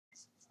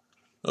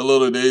Hello,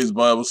 today's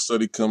Bible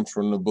study comes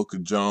from the book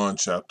of John,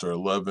 chapter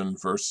 11,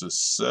 verses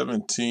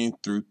 17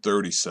 through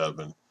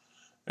 37,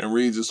 and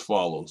reads as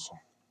follows.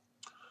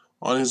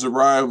 On his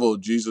arrival,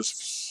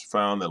 Jesus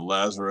found that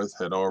Lazarus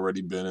had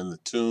already been in the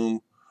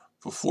tomb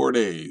for 4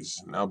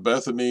 days. Now,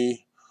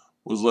 Bethany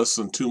was less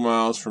than 2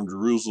 miles from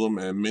Jerusalem,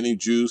 and many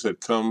Jews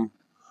had come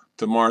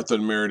to Martha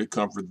and Mary to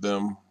comfort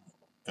them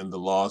in the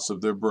loss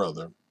of their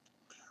brother.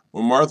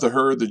 When Martha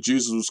heard that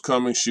Jesus was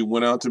coming, she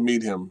went out to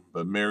meet him,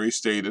 but Mary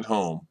stayed at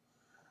home.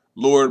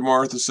 Lord,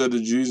 Martha said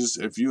to Jesus,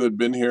 if you had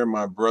been here,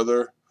 my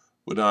brother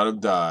would not have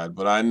died.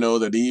 But I know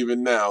that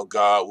even now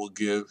God will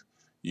give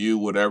you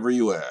whatever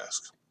you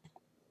ask.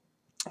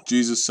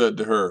 Jesus said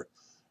to her,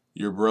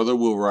 your brother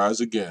will rise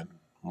again.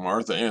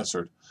 Martha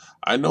answered,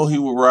 I know he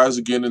will rise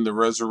again in the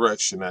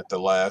resurrection at the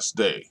last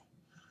day.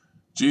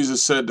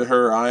 Jesus said to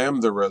her, I am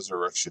the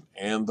resurrection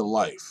and the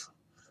life.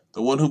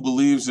 The one who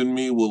believes in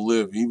me will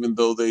live even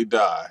though they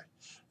die.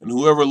 And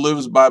whoever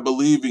lives by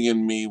believing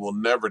in me will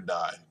never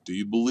die. Do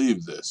you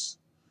believe this?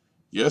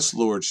 Yes,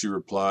 Lord, she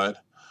replied.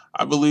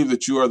 I believe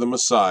that you are the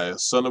Messiah,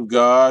 Son of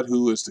God,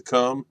 who is to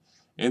come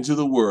into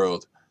the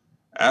world.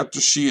 After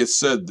she had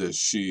said this,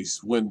 she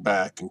went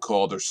back and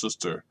called her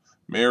sister,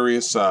 Mary,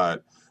 aside.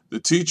 The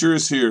teacher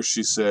is here,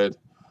 she said,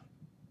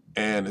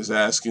 and is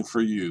asking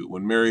for you.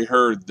 When Mary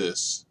heard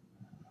this,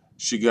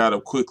 she got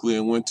up quickly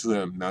and went to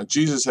him. Now,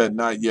 Jesus had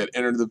not yet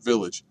entered the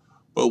village,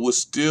 but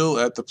was still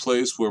at the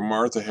place where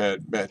Martha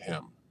had met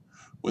him.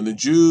 When the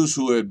Jews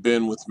who had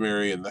been with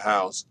Mary in the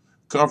house,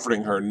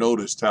 comforting her,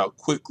 noticed how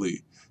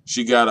quickly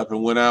she got up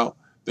and went out,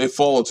 they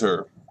followed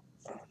her,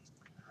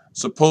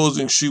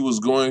 supposing she was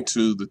going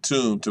to the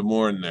tomb to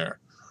mourn there.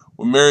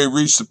 When Mary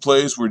reached the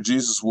place where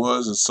Jesus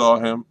was and saw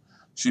him,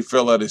 she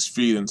fell at his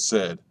feet and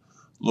said,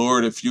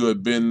 Lord, if you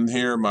had been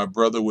here, my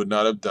brother would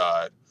not have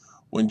died.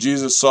 When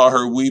Jesus saw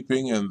her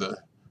weeping and the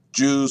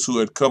Jews who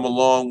had come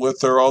along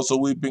with her also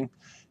weeping,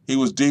 he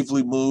was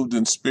deeply moved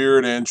in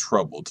spirit and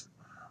troubled.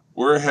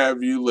 Where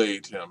have you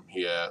laid him?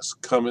 He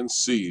asked. Come and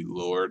see,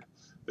 Lord.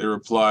 They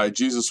replied,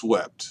 Jesus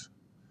wept.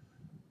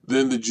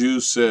 Then the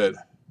Jews said,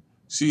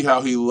 see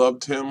how he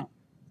loved him?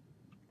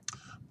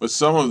 But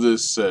some of them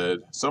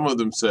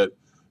said,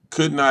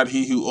 could not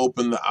he who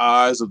opened the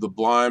eyes of the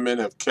blind man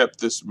have kept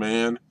this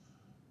man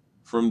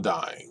from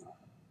dying?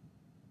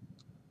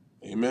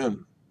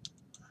 Amen.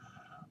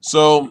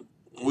 So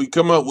we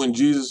come up when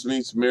Jesus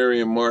meets Mary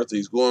and Martha.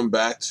 He's going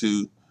back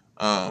to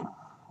um,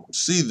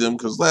 see them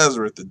because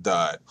Lazarus had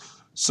died.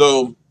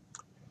 So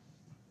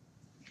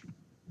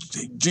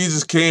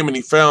Jesus came and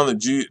he found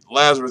that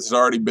Lazarus had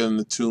already been in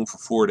the tomb for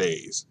 4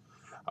 days.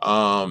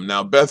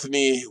 Now,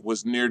 Bethany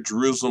was near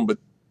Jerusalem, but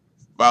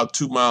about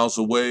 2 miles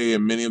away,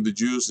 and many of the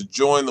Jews had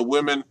joined the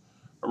women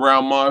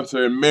around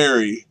Martha and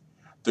Mary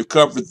to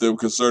comfort them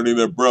concerning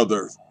their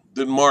brother.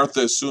 Then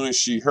Martha, as soon as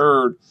she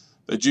heard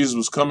that Jesus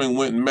was coming,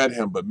 went and met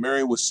him, but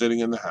Mary was sitting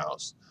in the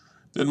house.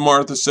 Then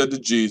Martha said to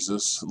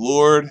Jesus,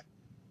 Lord,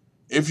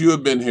 if you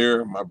had been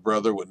here, my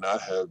brother would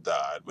not have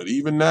died. But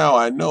even now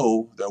I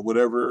know that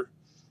whatever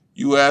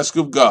you ask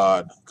of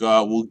God,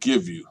 God will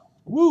give you.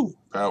 Woo,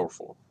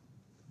 powerful.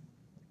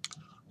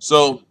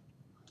 So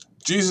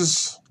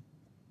Jesus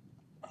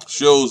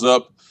shows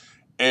up,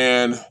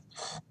 and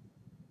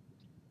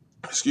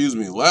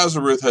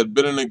Lazarus had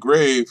been in the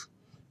grave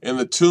in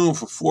the tomb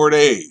for 4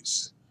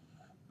 days.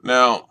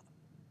 Now,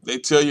 they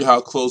tell you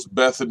how close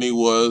Bethany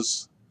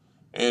was,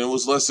 and it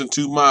was less than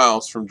 2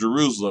 miles from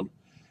Jerusalem.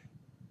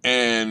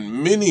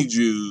 And many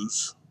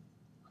Jews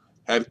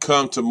had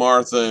come to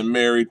Martha and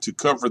Mary to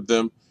comfort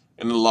them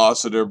in the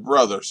loss of their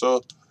brother.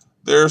 So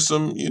there's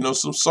some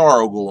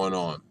sorrow going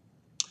on.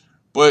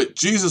 But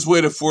Jesus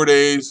waited 4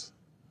 days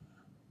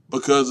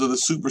because of the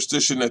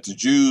superstition that the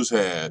Jews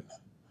had.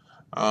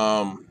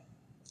 Um,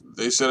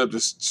 they set up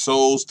this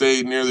soul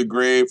stayed near the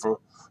grave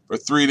for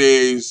 3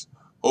 days,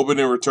 hoping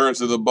to return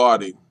to the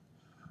body.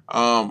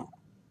 Um,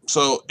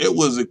 so it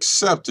was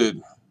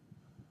accepted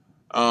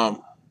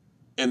um,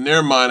 in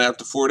their mind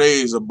after 4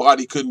 days, a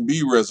body couldn't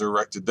be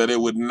resurrected, that it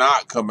would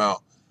not come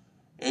out.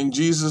 And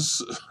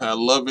Jesus, I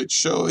love it,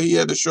 he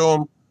had to show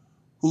them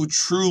who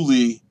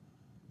truly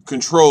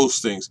controls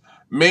things.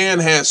 Man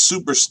has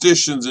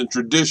superstitions and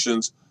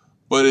traditions,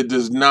 but it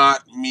does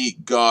not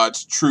meet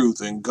God's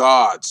truth and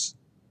God's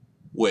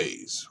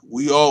ways.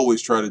 We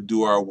always try to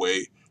do our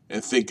way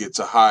and think it's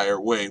a higher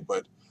way,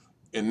 but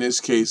in this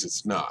case,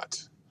 it's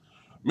not.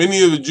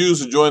 Many of the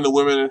Jews had joined the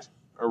women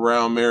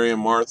around Mary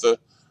and Martha,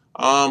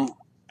 um,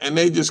 and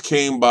they just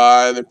came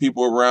by, and the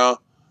people around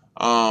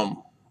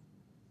um,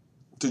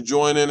 to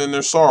join in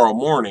their sorrow,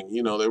 mourning.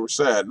 They were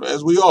sad,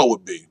 as we all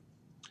would be.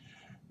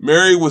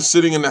 Mary was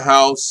sitting in the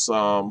house,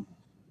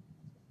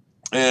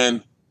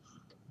 and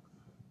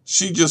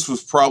she just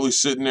was probably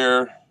sitting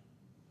there,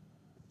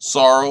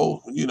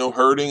 sorrow,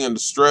 hurting and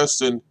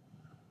distressed, and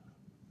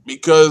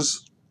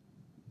because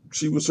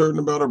she was hurting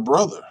about her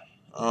brother.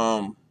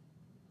 Um,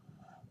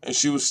 and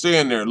she was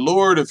standing there.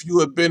 Lord, if you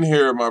had been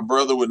here, my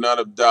brother would not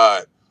have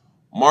died.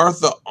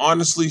 Martha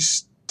honestly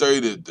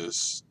stated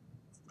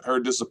her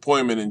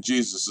disappointment in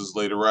Jesus'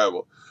 late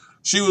arrival.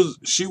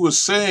 She was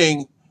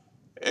saying,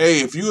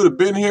 hey, if you would have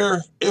been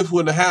here, it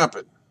wouldn't have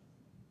happened.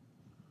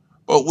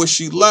 But what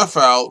she left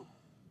out,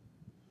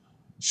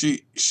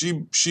 she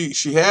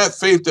had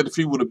faith that if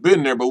he would have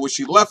been there, but what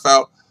she left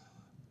out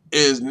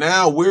is,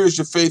 now where's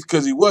your faith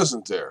because he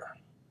wasn't there?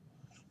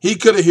 He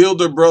could have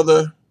healed her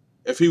brother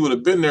if he would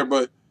have been there,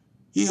 but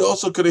he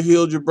also could have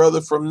healed your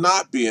brother from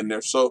not being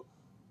there. So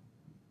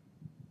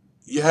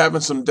you're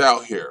having some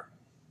doubt here.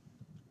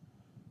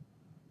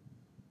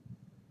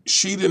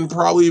 She didn't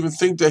probably even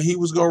think that he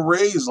was going to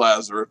raise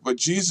Lazarus, but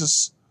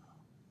Jesus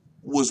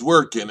was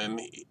working, and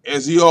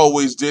as he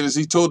always did, as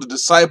he told the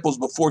disciples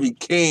before he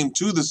came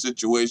to the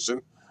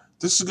situation,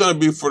 this is going to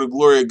be for the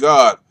glory of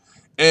God.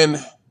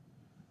 And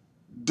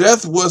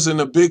death wasn't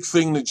a big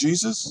thing to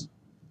Jesus,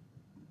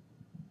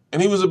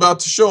 and he was about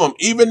to show him,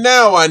 even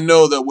now I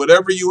know that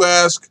whatever you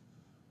ask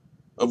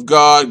of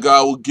God,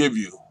 God will give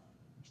you.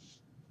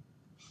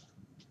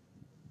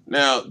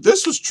 Now,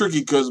 this was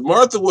tricky because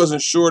Martha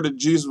wasn't sure that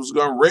Jesus was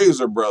going to raise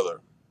her brother.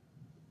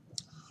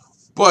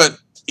 But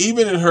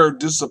even in her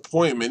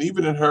disappointment,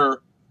 even in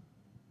her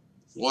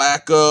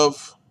lack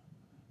of,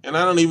 and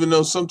I don't even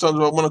know sometimes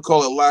I want to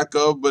call it lack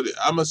of, but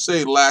I'm going to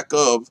say lack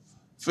of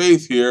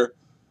faith here.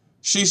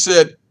 She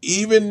said,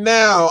 even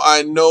now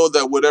I know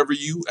that whatever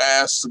you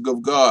ask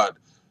of God.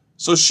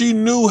 So she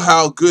knew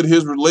how good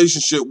his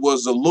relationship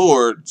was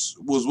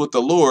with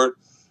the Lord.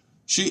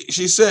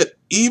 She said,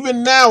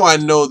 even now I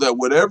know that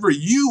whatever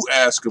you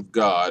ask of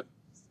God,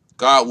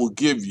 God will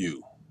give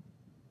you.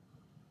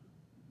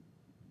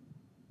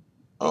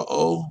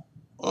 Uh-oh.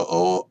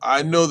 Uh-oh.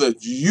 I know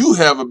that you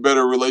have a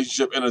better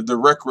relationship and a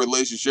direct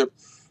relationship,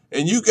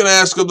 and you can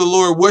ask of the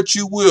Lord what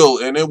you will,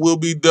 and it will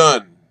be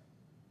done.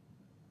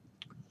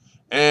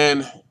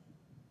 And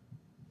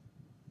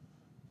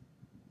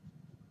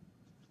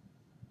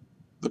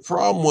the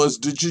problem was,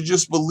 did you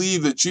just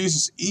believe that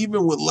Jesus,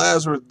 even with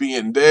Lazarus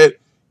being dead,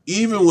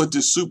 even with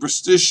the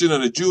superstition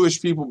of the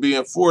Jewish people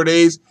being 4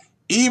 days,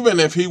 even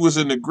if he was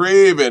in the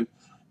grave and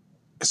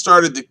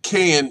started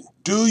decaying,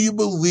 do you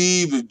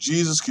believe that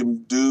Jesus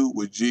can do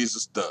what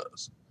Jesus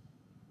does?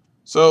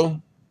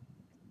 So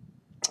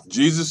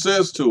Jesus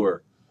says to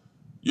her,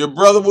 your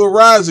brother will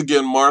rise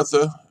again,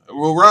 Martha,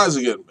 will rise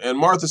again. And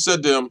Martha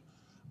said to him,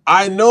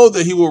 I know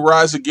that he will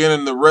rise again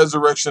in the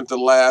resurrection at the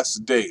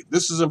last day.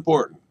 This is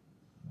important.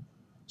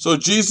 So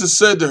Jesus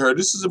said to her,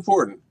 this is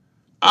important,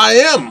 I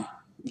am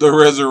the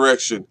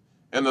resurrection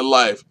and the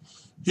life.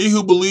 He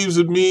who believes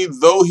in me,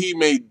 though he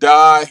may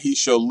die, he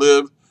shall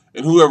live.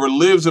 And whoever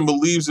lives and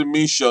believes in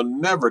me shall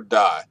never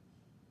die.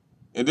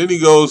 And then he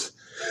goes,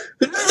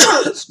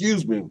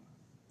 excuse me,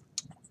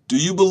 do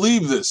you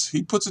believe this?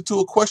 He puts it to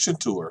a question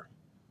to her.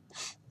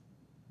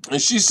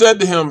 And she said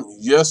to him,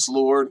 yes,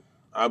 Lord,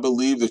 I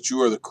believe that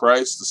you are the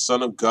Christ, the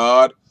Son of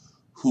God,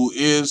 who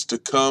is to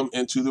come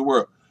into the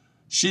world.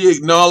 She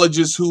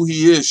acknowledges who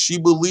he is. She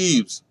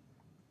believes.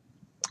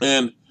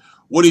 And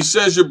when he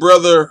says your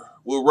brother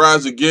will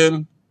rise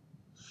again,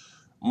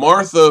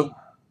 Martha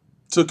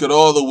took it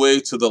all the way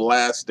to the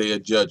last day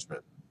of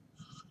judgment.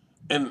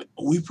 And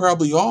we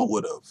probably all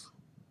would have.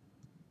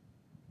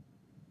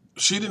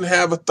 She didn't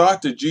have a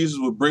thought that Jesus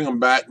would bring him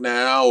back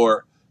now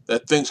or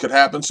that things could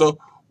happen. So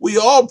we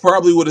all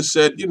probably would have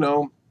said,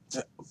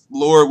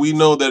 Lord, we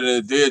know that in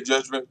the day of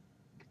judgment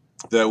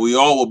that we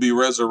all will be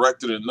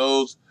resurrected, and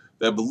those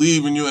that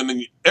believe in you, and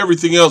then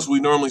everything else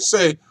we normally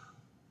say.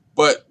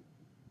 But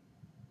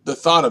the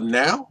thought of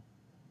now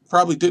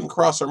probably didn't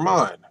cross her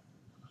mind.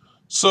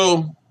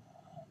 So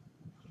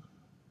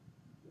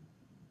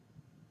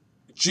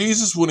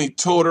Jesus, when he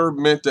told her,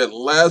 meant that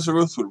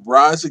Lazarus would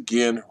rise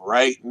again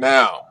right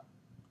now.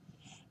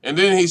 And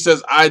then he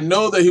says, I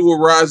know that he will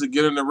rise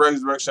again in the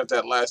resurrection at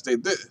that last day.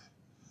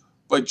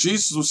 But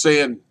Jesus was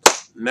saying,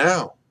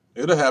 now.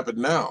 It'll happen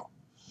now.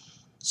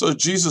 So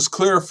Jesus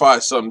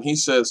clarifies something. He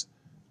says,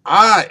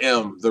 I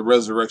am the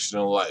resurrection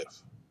and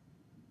life.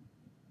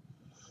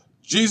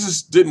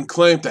 Jesus didn't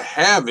claim to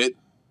have it.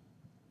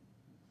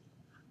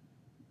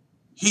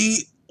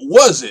 He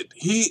was it.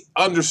 He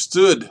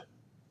understood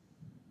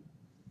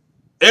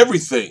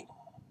everything.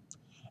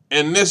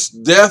 And this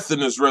death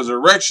and this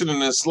resurrection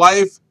and this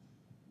life,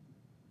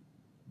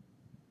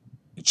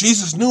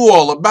 Jesus knew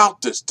all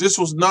about this. This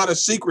was not a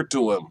secret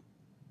to him.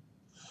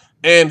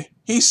 And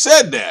he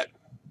said that.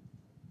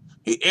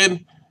 He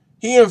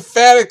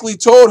emphatically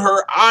told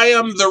her, I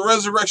am the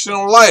resurrection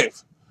and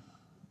life.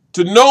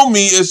 To know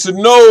me is to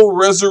know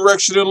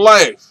resurrection and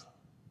life.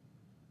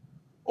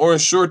 Or in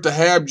short, to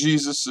have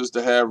Jesus is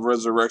to have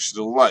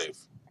resurrection and life.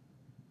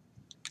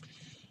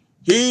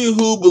 He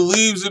who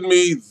believes in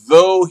me,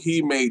 though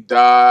he may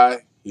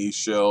die, he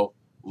shall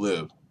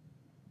live.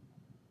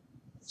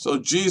 So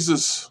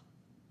Jesus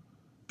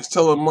is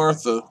telling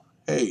Martha,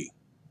 hey,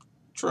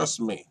 trust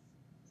me.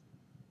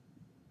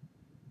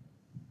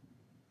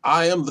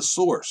 I am the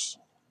source.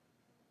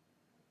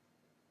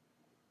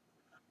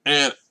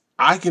 And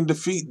I can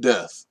defeat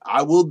death.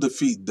 I will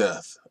defeat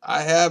death.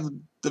 I have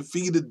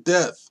defeated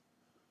death.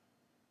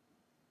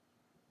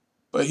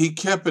 But he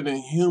kept it in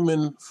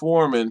human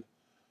form, and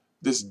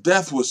This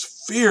death was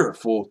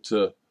fearful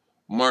to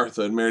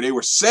Martha and Mary. They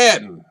were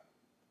saddened.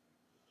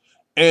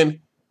 And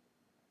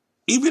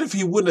even if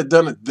he wouldn't have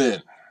done it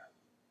then,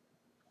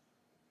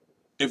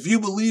 if you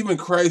believe in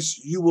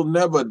Christ, you will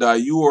never die.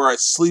 You are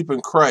asleep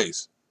in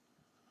Christ.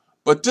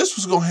 But this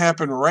was going to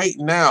happen right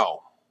now.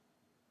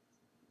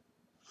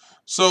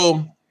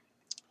 So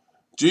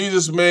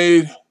Jesus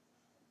made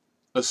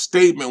a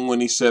statement when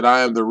he said,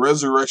 I am the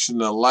resurrection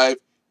and the life.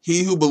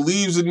 He who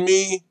believes in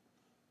me,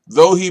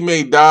 though he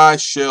may die,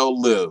 shall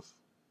live.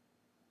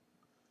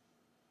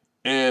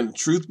 And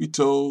truth be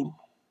told,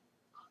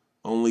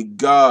 only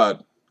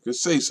God could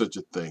say such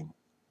a thing.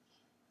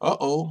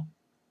 Uh-oh.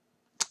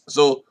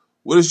 So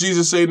what does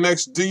Jesus say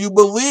next? Do you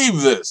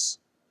believe this?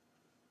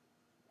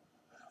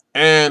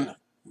 And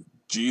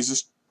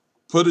Jesus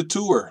put it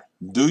to her.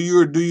 Do you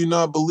or do you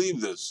not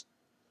believe this?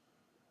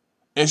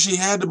 And she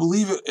had to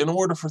believe it in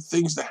order for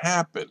things to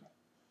happen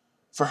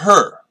for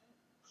her.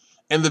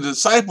 And the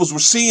disciples were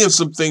seeing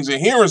some things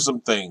and hearing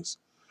some things.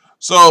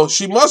 So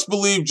she must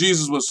believe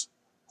Jesus was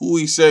who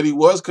he said he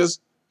was because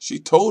she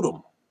told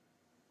him.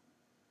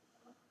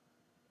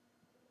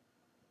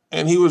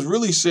 And he was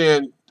really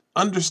saying,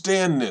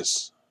 understand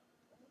this.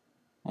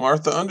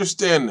 Martha,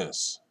 understand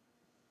this.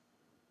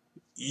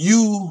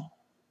 You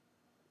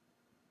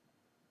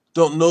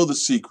don't know the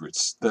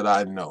secrets that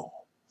I know.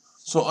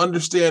 So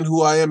understand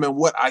who I am and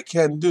what I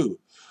can do.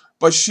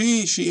 But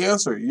she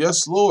answered,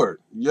 yes,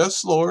 Lord.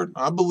 Yes, Lord.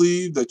 I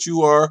believe that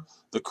you are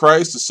the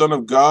Christ, the Son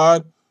of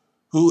God,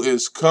 who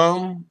is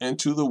come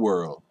into the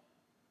world.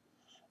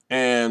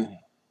 And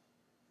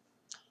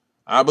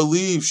I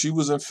believe she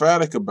was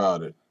emphatic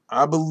about it.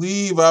 I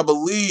believe.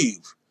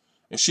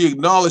 And she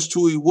acknowledged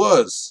who he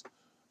was.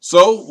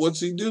 So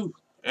what's he do?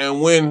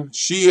 And when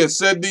she had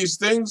said these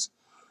things,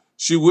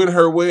 she went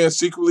her way and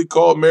secretly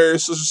called Mary, her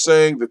sister,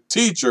 saying, the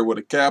teacher, with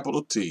a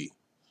capital T,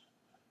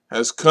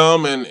 has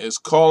come and is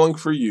calling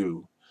for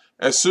you.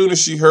 As soon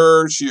as she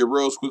heard, she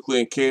arose quickly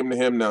and came to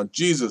him. Now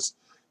Jesus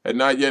had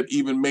not yet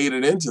even made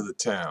it into the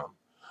town,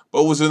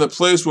 but was in the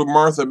place where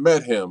Martha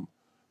met him.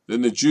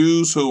 Then the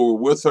Jews who were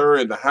with her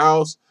in the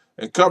house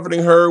and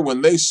comforting her,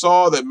 when they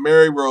saw that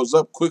Mary rose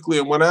up quickly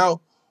and went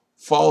out,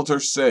 followed her,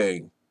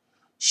 saying,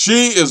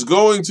 she is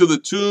going to the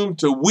tomb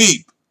to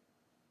weep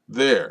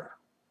there.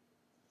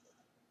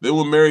 Then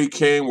when Mary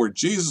came where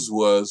Jesus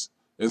was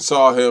and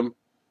saw him,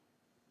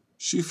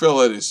 she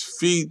fell at his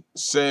feet,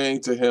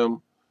 saying to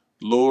him,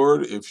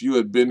 Lord, if you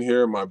had been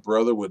here, my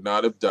brother would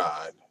not have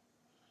died.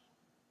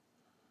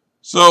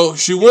 So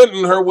she went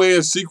in her way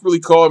and secretly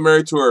called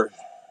Mary to her.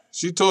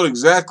 She told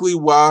exactly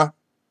why.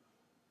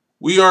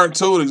 We aren't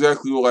told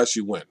exactly why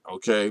she went,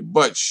 okay?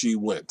 But she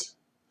went.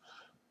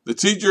 The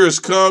teacher has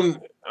come.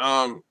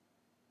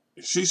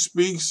 She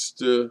speaks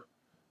to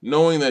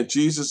knowing that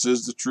Jesus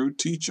is the true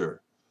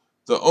teacher,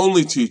 the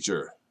only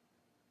teacher.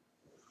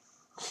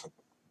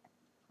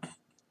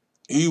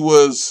 He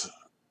was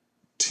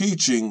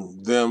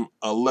teaching them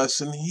a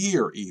lesson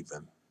here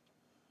even.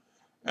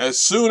 As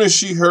soon as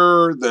she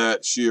heard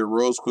that, she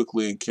arose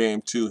quickly and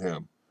came to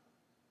him.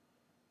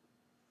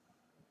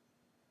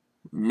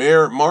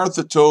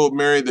 Martha told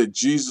Mary that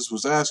Jesus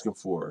was asking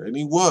for her, and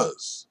he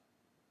was.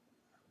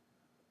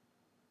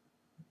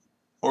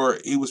 Or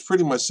he was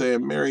pretty much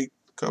saying, Mary,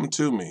 come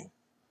to me.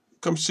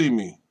 Come see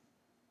me.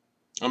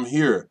 I'm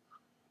here.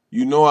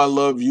 You know I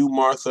love you,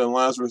 Martha and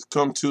Lazarus.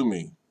 Come to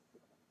me.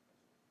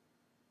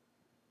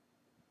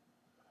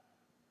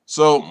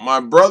 So my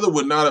brother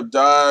would not have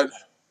died.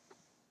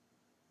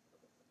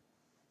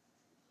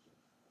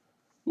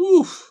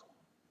 Oof.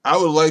 I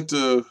would like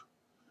to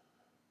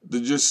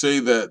just say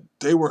that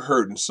they were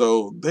hurting.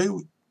 So they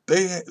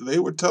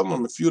were telling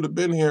them, if you'd have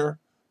been here,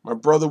 my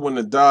brother wouldn't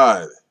have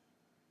died.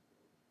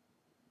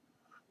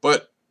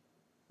 But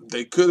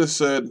they could have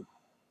said,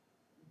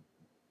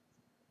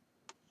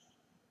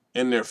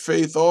 in their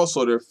faith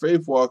also, their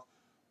faith walk,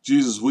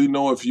 Jesus, we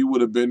know if you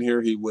would have been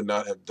here, he would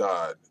not have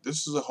died.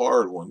 This is a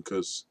hard one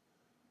because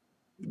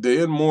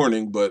they're in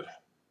mourning, but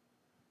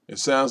it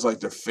sounds like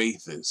their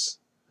faith is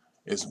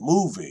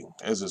moving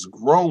as it's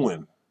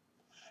growing.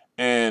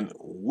 And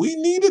we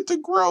need it to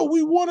grow.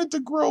 We want it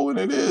to grow, and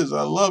it is.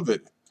 I love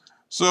it.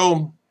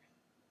 So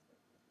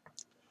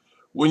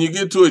when you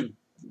get to it,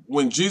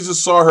 when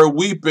Jesus saw her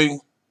weeping,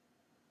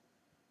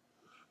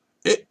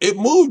 it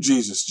moved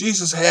Jesus.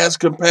 Jesus has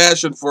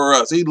compassion for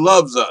us. He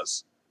loves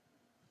us.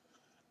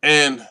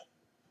 And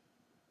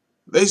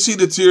they see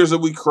the tears that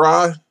we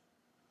cry.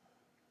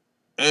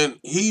 And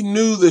he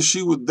knew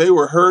that they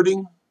were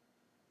hurting.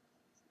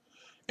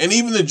 And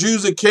even the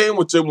Jews that came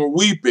with them were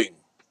weeping.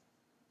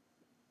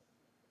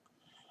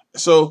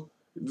 So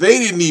they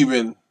didn't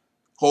even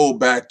hold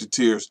back the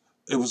tears.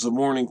 It was the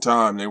morning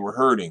time. They were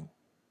hurting.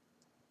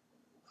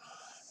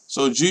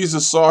 So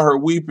Jesus saw her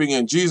weeping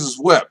and Jesus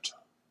wept.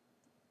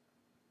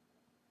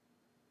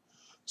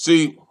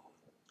 See,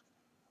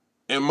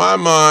 in my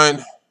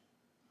mind,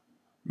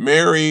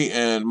 Mary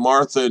and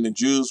Martha and the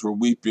Jews were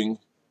weeping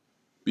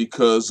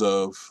because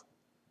of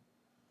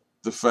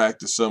the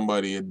fact that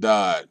somebody had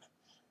died.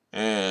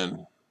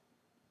 And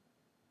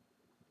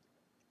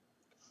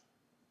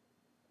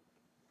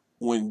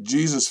when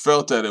Jesus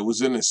felt that, it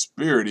was in his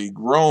spirit. He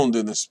groaned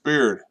in the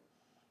spirit,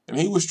 and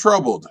he was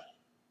troubled.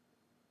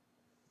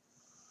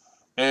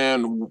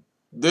 And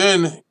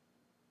then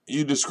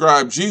you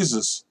describe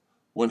Jesus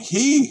when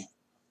he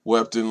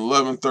wept in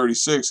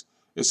 11:36.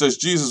 It says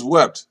Jesus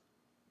wept.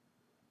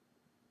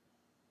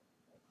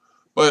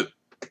 But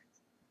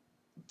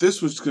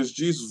this was because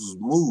Jesus was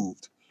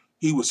moved.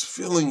 He was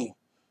feeling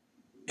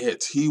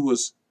it. He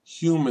was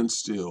human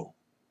still.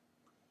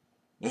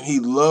 And he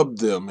loved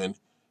them, and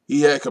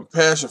he had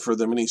compassion for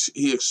them, and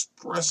he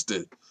expressed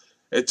it.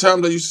 At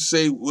times I used to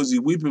say, was he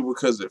weeping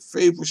because their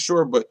faith was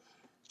short? But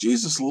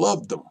Jesus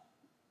loved them,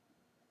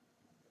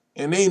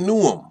 and they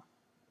knew him.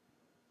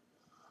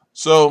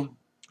 So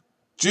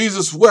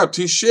Jesus wept.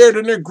 He shared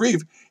in their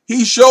grief.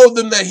 He showed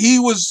them that he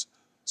was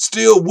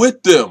still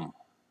with them.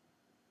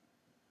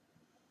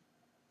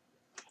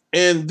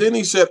 And then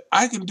he said,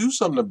 I can do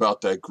something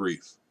about that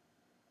grief.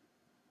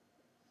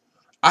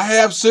 I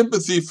have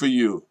sympathy for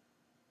you.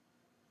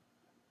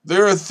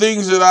 There are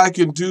things that I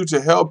can do to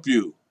help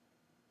you.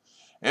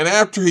 And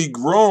after he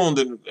groaned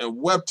and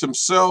wept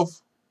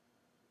himself,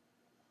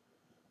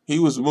 he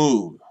was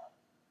moved.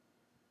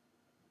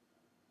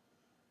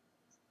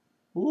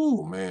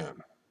 Ooh,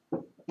 man.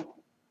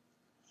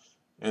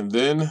 And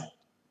then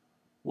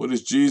what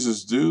does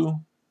Jesus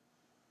do?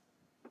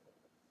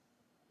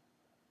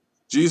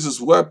 Jesus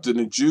wept, and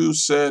the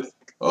Jews said,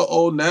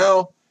 uh-oh,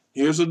 now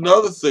here's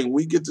another thing.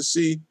 We get to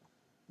see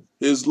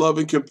his love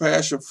and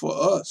compassion for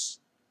us.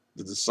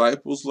 The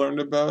disciples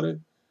learned about it.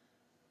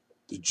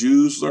 The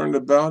Jews learned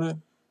about it.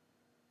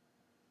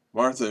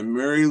 Martha and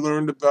Mary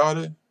learned about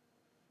it.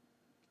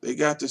 They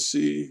got to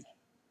see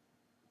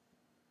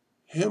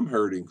him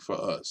hurting for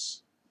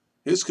us,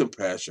 his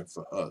compassion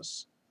for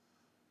us.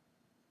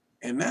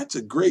 And that's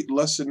a great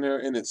lesson there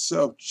in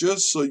itself,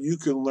 just so you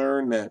can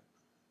learn that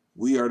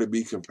we are to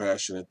be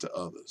compassionate to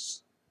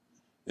others.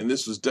 And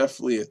this was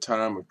definitely a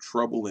time of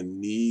trouble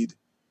and need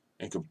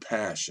and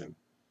compassion.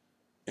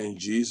 And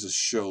Jesus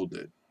showed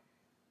it.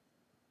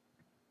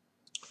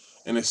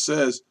 And it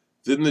says,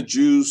 then the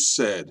Jews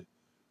said,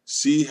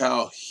 see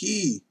how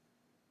he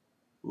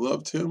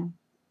loved him?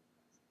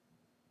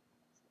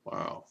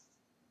 Wow.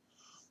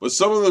 But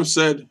some of them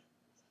said,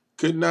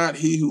 could not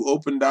he who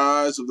opened the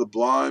eyes of the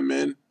blind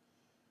men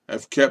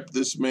have kept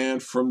this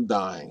man from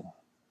dying?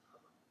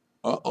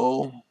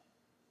 Uh-oh.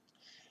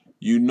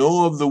 You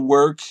know of the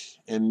work,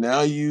 and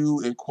now you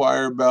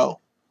inquire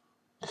about,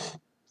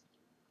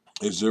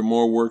 is there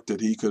more work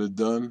that he could have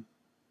done?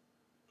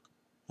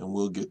 And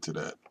we'll get to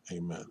that.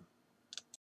 Amen.